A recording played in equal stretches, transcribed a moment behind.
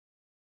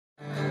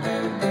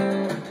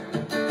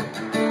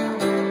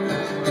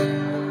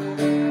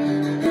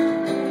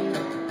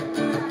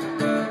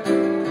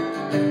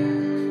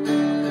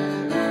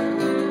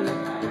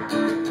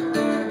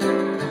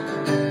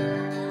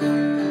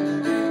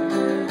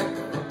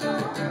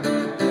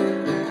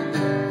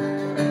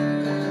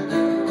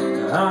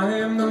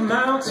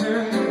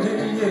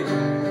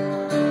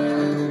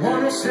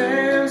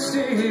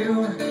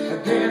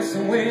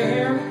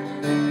wind,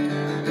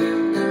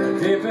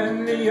 deep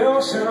in the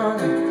ocean.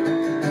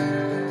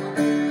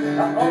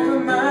 I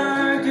open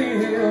my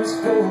gills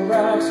for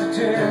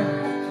oxygen.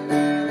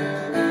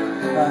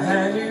 I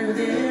hand you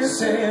this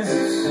sense,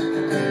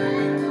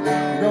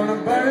 gonna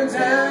burn it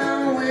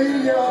down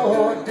with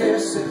your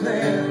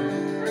discipline.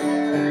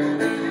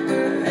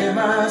 Am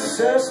I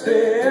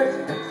suspect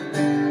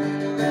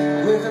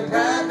with a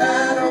bright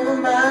light over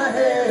my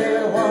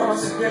head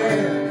once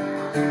again?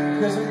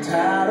 'Cause I'm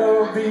tired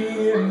of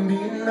being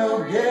beaten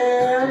up,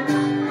 yeah,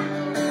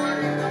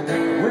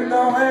 with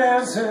no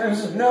answers,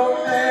 no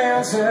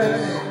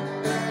answers.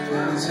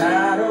 I'm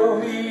tired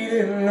of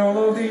eating all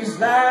of these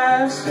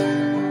lies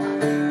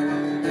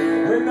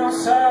with no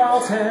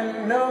salt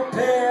and no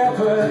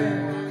pepper.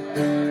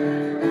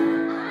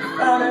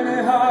 Finding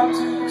it hard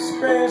to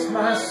express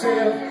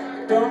myself,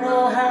 don't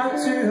know how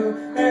to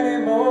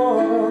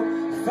anymore.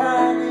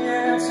 Find the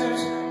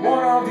answers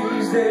one of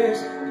these days.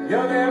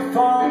 You're there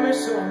for me,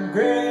 so I'm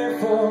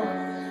grateful.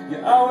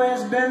 You've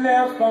always been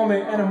there for me,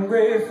 and I'm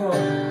grateful.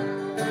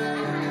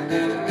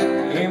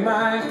 Am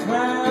I a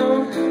clown?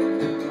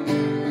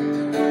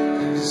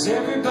 'Cause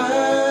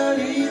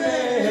everybody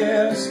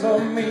there's for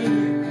me.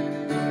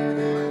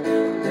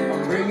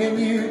 I'm bringing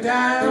you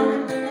down.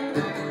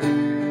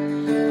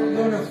 I'm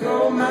gonna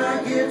throw my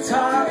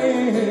guitar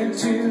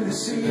into the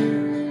sea.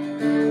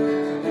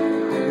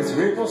 It's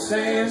ripple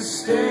staying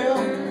still,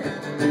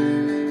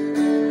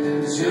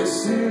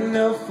 just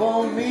enough for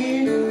me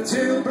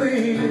to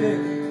breathe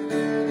it.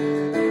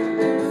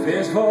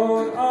 Fish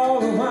hold all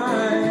the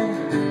wine,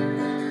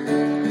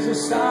 'cause I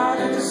start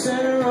at the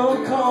center of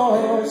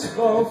chords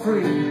for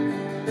free.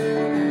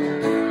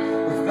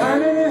 I'm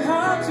finding it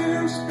hard to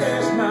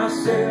express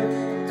myself,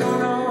 don't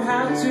know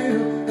how to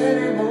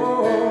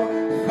anymore.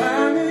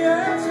 Find the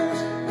answers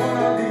one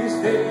of these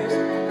days.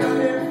 You're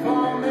there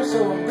for me, so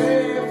I'm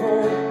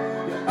grateful.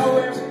 You've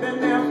always been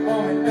there for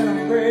me, and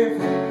I'm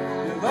grateful.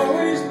 You'll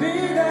always be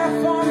there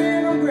for me,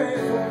 and I'm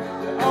grateful.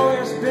 You've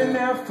always been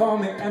there for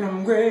me, and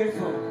I'm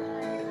grateful.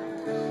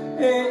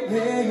 Yeah,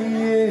 yeah,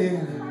 yeah.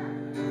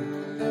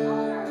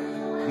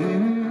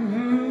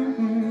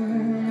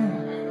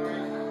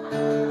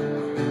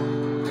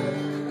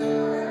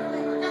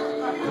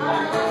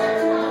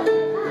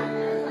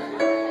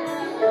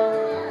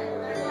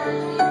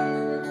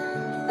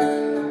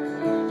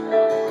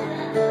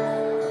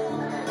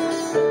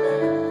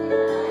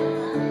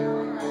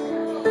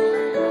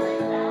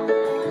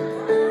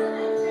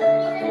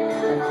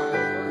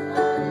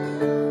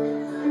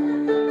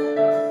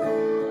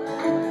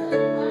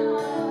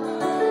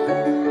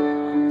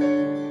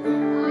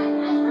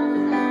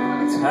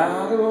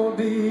 Tired of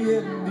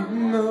being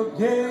beaten up,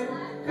 yeah,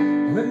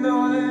 with no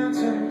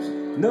answers,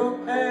 no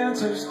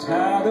answers.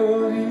 Tired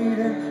of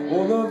eating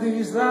all of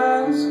these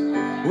lies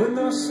with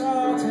no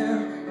salt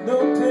and no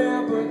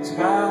pepper.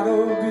 Tired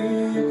of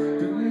being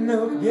beaten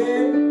up,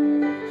 yeah,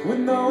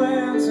 with no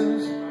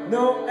answers,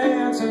 no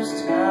answers.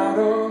 Tired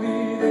of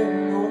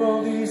eating all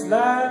of these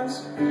lies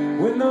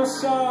with no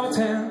salt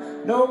and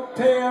no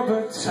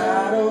pepper.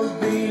 Tired of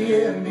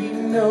being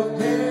beaten up,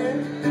 yeah,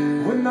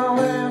 with no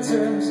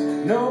answers,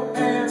 no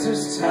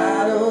answers.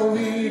 Tired of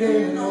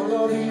eating all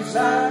of these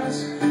lies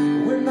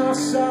with no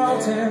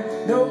salt and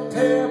no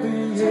pepper,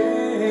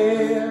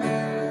 yeah.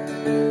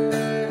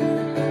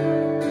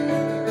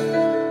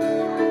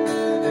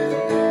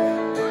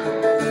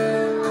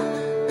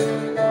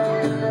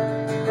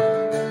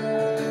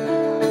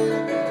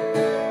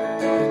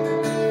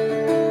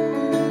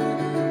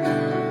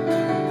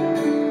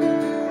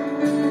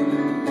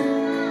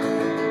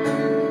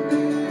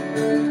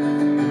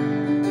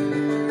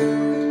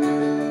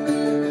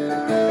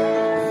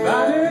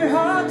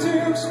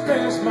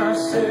 Express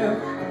myself,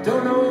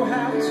 don't know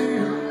how to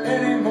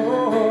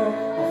anymore.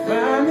 I'll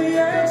find the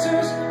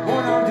answers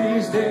one of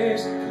these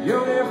days.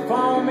 You're there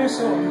for me,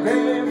 so I'm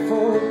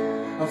grateful.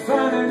 I'm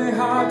finding it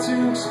hard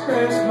to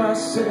express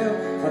myself,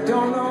 I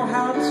don't know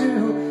how to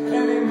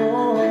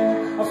anymore.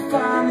 I'll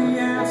find the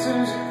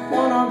answers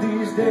one of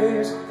these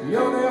days.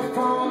 You're there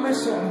for me,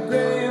 so I'm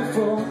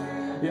grateful.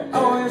 You've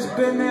always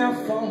been there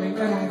for me,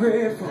 and I'm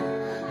grateful.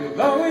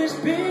 You'll always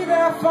be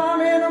there for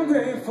me, and I'm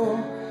grateful.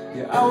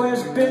 You've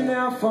always been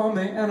there for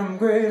me, and I'm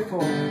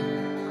grateful.